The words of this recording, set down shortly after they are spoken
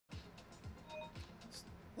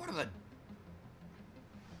What are the...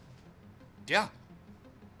 Yeah.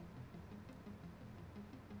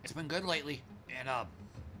 It's been good lately. And,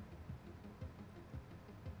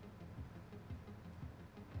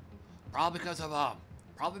 probably because of,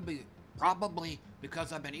 probably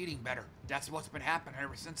because I've been eating better. That's what's been happening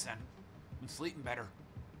ever since then. Been sleeping better.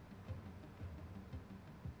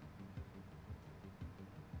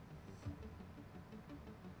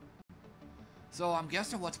 So I'm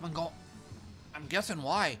guessing what's been going... I'm guessing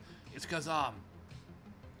why. It's because, I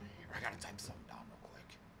gotta type something down real quick.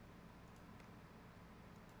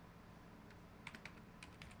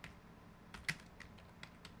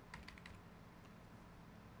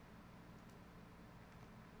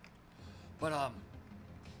 But,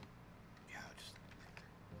 yeah, just...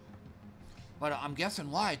 But I'm guessing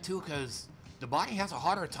why, too, because the body has a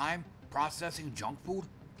harder time processing junk food.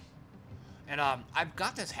 And, I've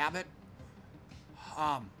got this habit.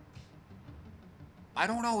 I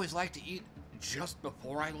don't always like to eat just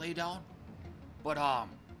before I lay down, but I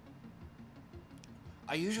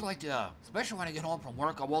usually like to, especially when I get home from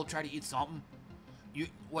work, I will try to eat something.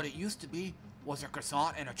 What it used to be was a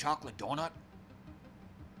croissant and a chocolate donut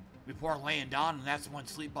before laying down, and that's when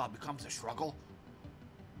sleep becomes a struggle.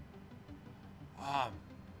 I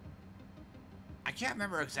can't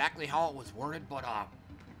remember exactly how it was worded, but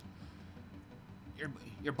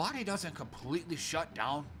your body doesn't completely shut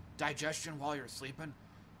down digestion while you're sleeping,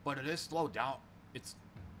 but it is slowed down. It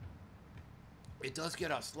does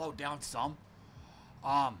get slowed down some.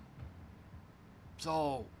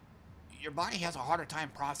 So your body has a harder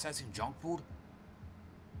time processing junk food.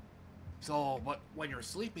 So, but when you're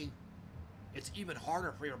sleeping, it's even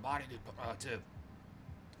harder for your body to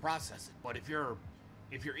process it. But if you're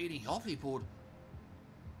eating healthy food,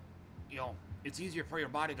 you know, it's easier for your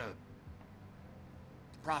body to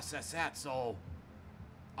process that. So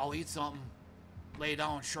I'll eat something, lay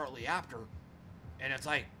down shortly after, and it's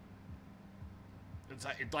like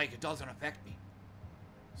it doesn't affect me.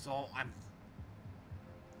 So I'm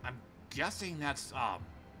guessing that's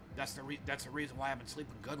the reason why I've been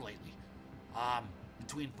sleeping good lately.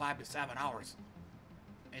 Between 5 to 7 hours,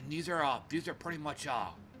 and these are pretty much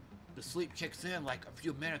the sleep kicks in like a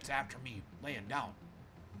few minutes after me laying down.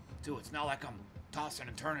 Too, it's not like I'm tossing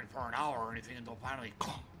and turning for an hour or anything until finally,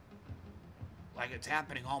 like it's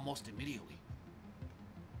happening almost immediately.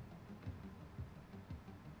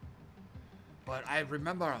 But I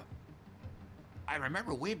remember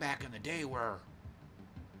way back in the day where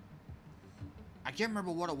I can't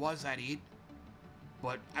remember what it was I'd eat,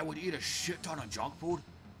 but I would eat a shit ton of junk food,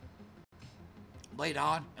 lay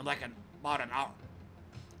down, and about an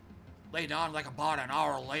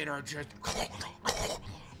hour later, just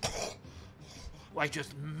like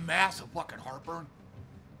just massive fucking heartburn.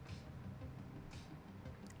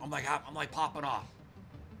 I'm like popping off.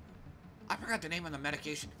 I forgot the name of the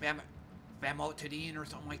medication, famotidine or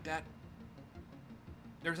something like that.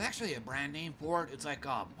 There's actually a brand name for it. It's like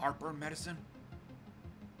heartburn medicine.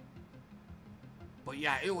 But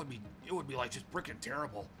yeah, it would be like just freaking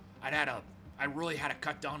terrible. I really had to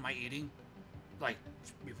cut down my eating, like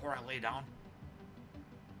before I lay down.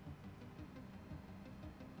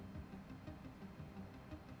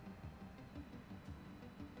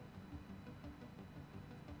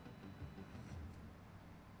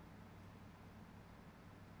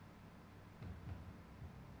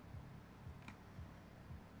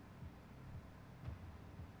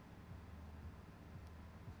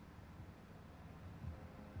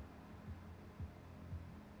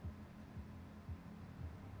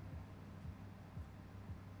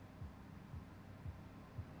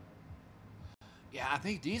 Yeah, I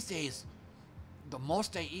think these days, the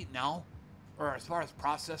most I eat now, or as far as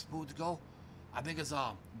processed foods go, I think is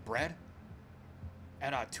bread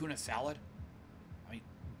and tuna salad. I mean,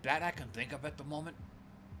 that I can think of at the moment.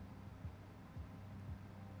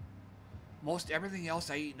 Most everything else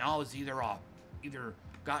I eat now is either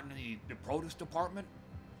gotten in the produce department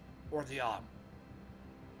or the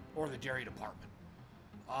dairy department.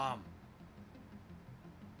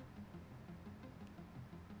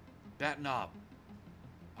 That and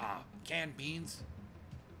canned beans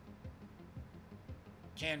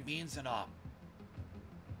and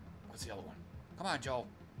what's the other one? Come on, Joe.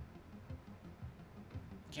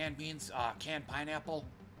 Canned beans, canned pineapple,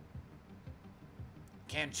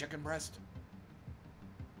 canned chicken breast.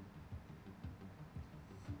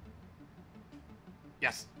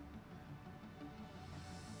 Yes.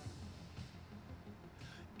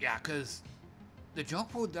 Yeah, because the junk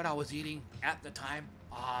food that I was eating at the time,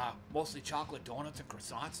 mostly chocolate donuts and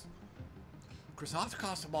croissants. Croissants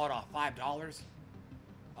cost about $5.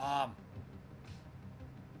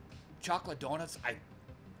 Chocolate donuts,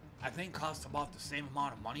 I think costs about the same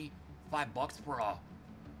amount of money, $5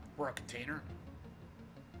 for a container.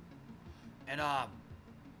 And I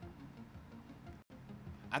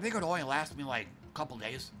think it only lasts me like a couple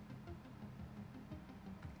days.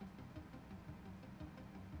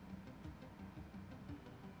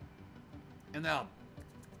 And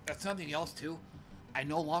that's something else too. I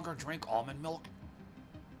no longer drink almond milk.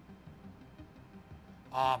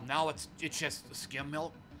 Now it's just skim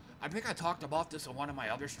milk. I think I talked about this on one of my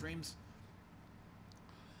other streams.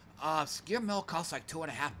 Skim milk costs like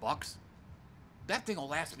 $2.50. That thing will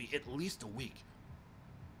last me at least a week.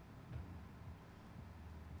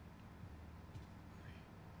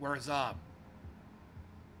 Whereas, I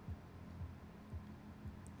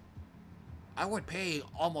would pay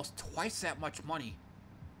almost twice that much money.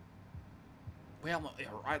 Well,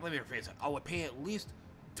 let me rephrase it. I would pay at least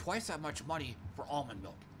twice that much money for almond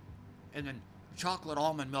milk. And then chocolate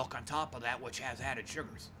almond milk on top of that, which has added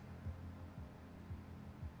sugars.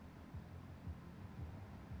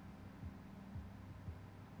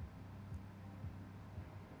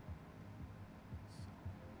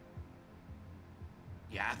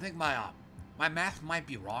 Yeah, I think my math might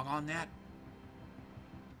be wrong on that.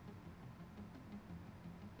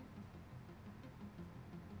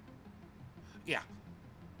 Yeah.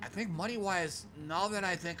 I think money-wise, now that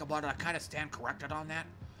I think about it, I kind of stand corrected on that.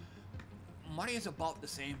 Money is about the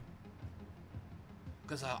same.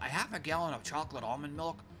 Because a half a gallon of chocolate almond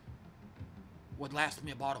milk would last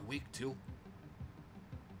me about a week, too.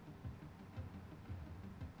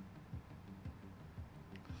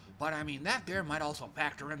 But, I mean, that there might also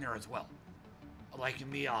factor in there as well. Like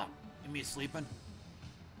in me sleeping.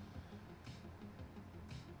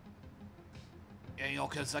 Yeah, you know,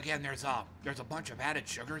 because again, there's a bunch of added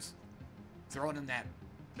sugars thrown in that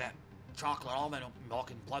chocolate almond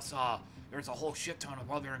milk, and plus there's a whole shit ton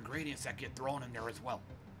of other ingredients that get thrown in there as well.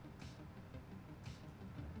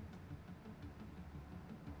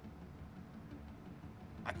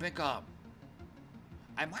 I think I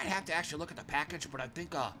might have to actually look at the package, but I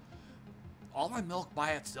think almond milk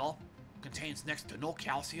by itself contains next to no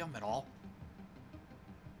calcium at all.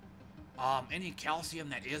 Any calcium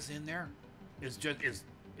that is in there is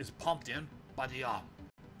pumped in by the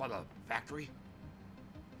factory.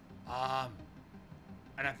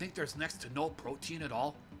 And I think there's next to no protein at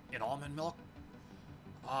all in almond milk.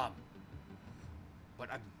 But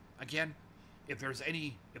again, if there's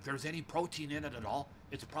any protein in it at all,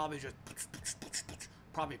 it's probably just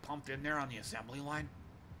probably pumped in there on the assembly line.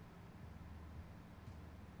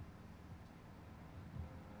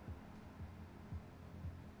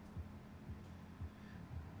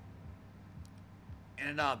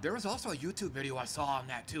 And there was also a YouTube video I saw on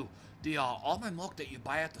that too. The almond milk that you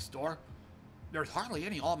buy at the store, there's hardly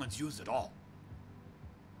any almonds used at all.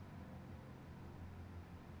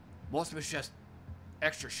 Most of it's just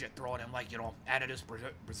extra shit thrown in, like, you know, additives,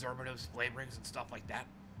 preservatives, flavorings, and stuff like that.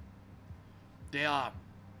 They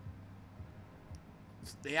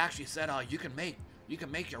actually said you can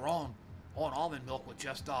make your own almond milk with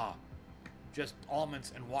just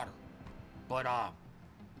almonds and water, but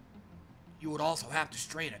you would also have to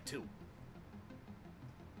strain it too.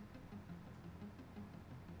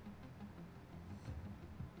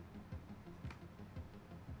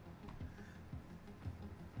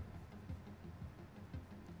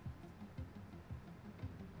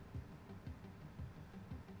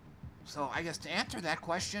 So I guess to answer that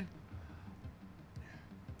question,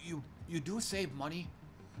 you do save money,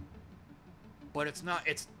 but it's not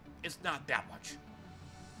that much.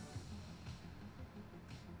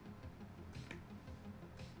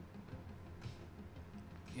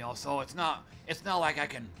 You know, so it's not like I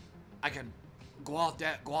can go out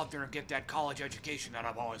there and get that college education that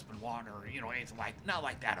I've always been wanting, or, you know, anything not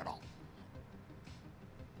like that at all.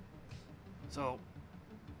 So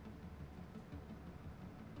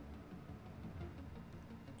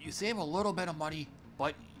you save a little bit of money,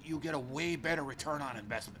 but you get a way better return on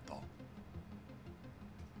investment though.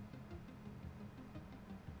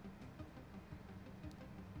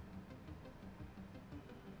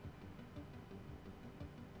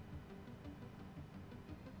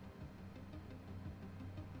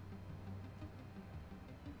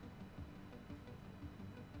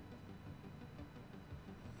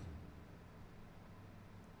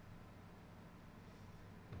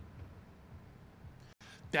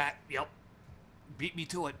 Yep. Beat me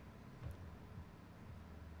to it.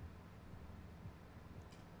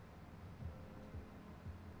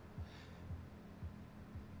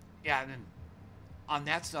 Yeah, and then on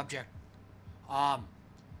that subject,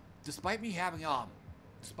 despite me having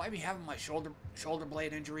my shoulder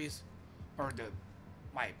blade injuries, or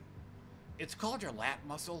It's called your lat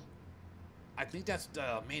muscle. I think that's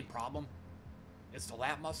the main problem. It's the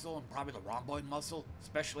lat muscle and probably the rhomboid muscle,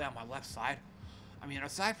 especially on my left side. I mean,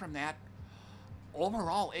 aside from that,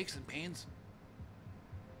 overall aches and pains,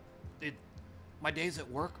 it, my days at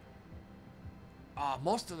work,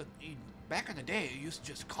 most of the, back in the day, I used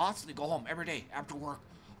to just constantly go home every day after work,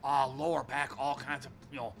 lower back, all kinds of,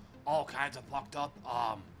 all kinds of fucked up,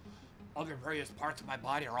 other various parts of my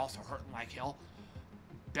body are also hurting like hell.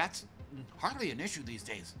 That's hardly an issue these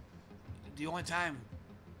days. The only time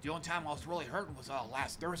I was really hurting was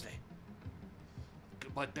last Thursday.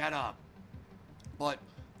 But but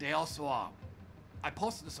they also I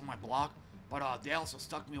posted this on my blog, but they also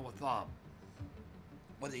stuck me with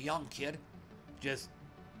a young kid. Just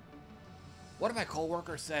one of my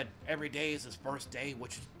coworkers said every day is his first day,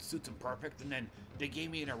 which suits him perfect. And then they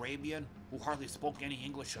gave me an Arabian who hardly spoke any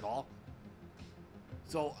English at all.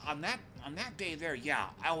 So on that day there, yeah,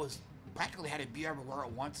 I was practically had to be everywhere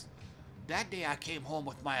at once. That day I came home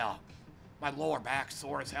with my my lower back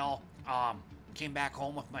sore as hell. Came back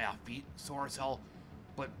home with my feet sore as hell.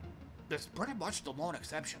 But that's pretty much the lone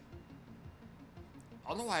exception.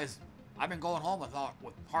 Otherwise, I've been going home with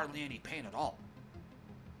hardly any pain at all.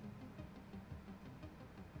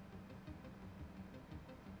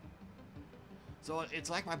 So it's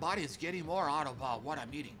like my body is getting more out of what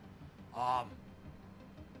I'm eating.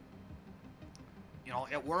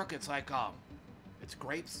 At work it's like it's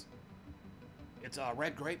grapes. It's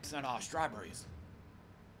red grapes and strawberries.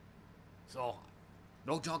 So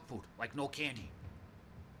no junk food, like no candy.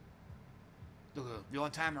 The only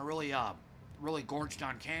time I really gorged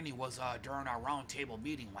on candy was during our round table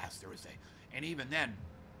meeting last Thursday. And even then,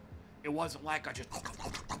 it wasn't like I just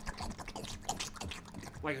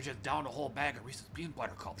downed a whole bag of Reese's peanut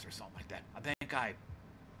butter cups or something like that. I think I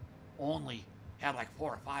only had like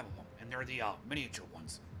 4 or 5 of them, and they're the miniature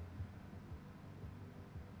ones.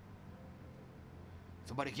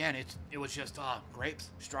 So, but again, it was just grapes,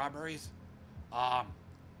 strawberries,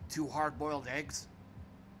 2 hard-boiled eggs,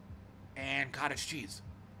 and cottage cheese.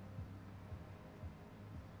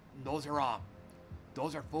 And those are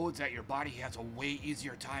foods that your body has a way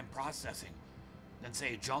easier time processing than,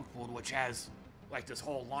 say, junk food, which has like this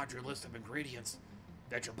whole laundry list of ingredients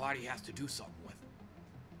that your body has to do something with.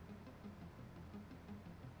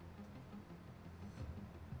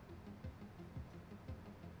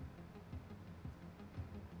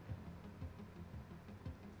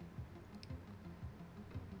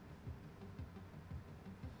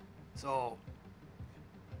 So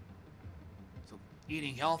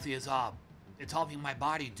eating healthy is it's helping my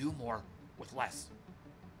body do more with less.